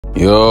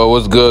Yo,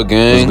 what's good,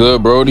 gang? What's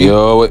good, Brody?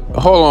 Yo, wait,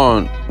 hold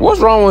on. What's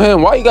wrong with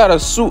him? Why you got a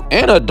suit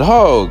and a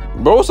dog?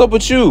 Bro, what's up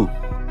with you?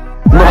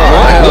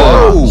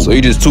 Bro, so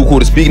you just too cool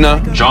to speak now?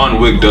 John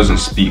Wick doesn't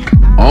speak.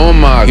 Oh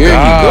my God. He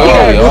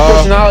got a good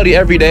personality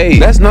every day.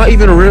 That's not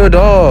even a real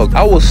dog.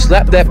 I will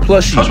slap that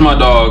plushie. Touch my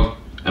dog,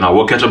 and I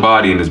will catch a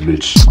body in this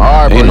bitch.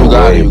 Alright,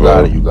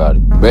 bro, you got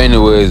it. But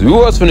anyways, we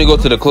was finna go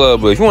to the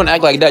club, but if you wanna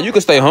act like that, you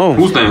can stay home.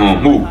 Who's staying home?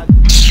 Who?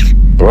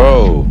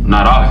 Bro.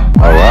 Not I.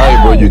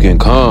 Alright, bro, you can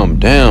calm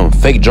down.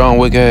 Fake John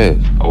Wick ass.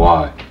 Oh,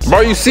 why?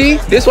 Bro, you see?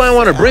 This why I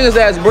want to bring his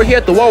ass, bro. He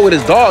at the wall with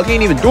his dog. He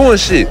ain't even doing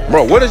shit.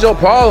 Bro, what is your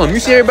problem? You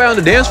see everybody on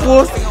the dance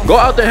floor? Go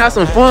out there and have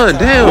some fun.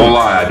 Damn. Don't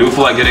lie, I do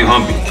feel like getting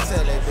humpy.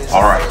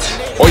 Alright.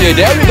 Oh, yeah,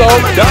 there we go.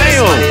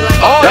 Damn.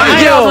 Oh,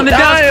 damn. On the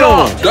dance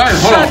floor. Damn,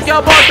 hold on. Shake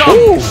your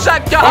bottom.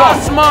 Shake your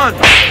ass, man.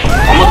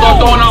 I'm gonna start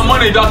throwing out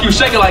money, dog. You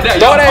shake it like that.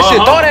 Throw that shit.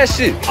 Throw that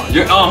shit.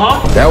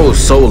 Yeah, That was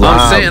so loud.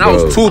 I'm saying, I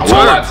was too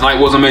tired. Tonight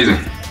was amazing.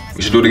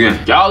 We should do it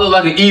again. Y'all look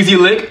like an easy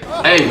lick.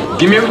 Hey,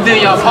 give me everything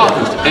in y'all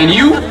pockets. And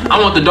you, I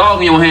want the dog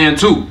in your hand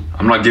too.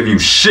 I'm not giving you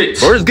shit.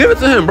 Bro, just give it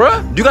to him, bro.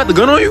 You got the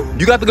gun on you?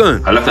 You got the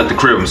gun. I left at the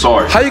crib, I'm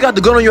sorry. How you got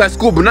the gun on you at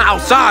school but not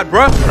outside,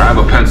 bro? But I have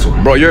a pencil.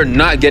 Bro, you're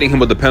not getting him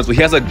with the pencil.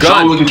 He has a gun.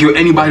 John Wick can kill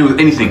anybody with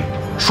anything.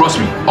 Trust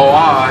me. Oh,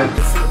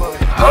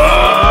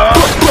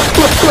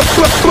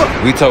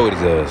 We told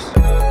his ass.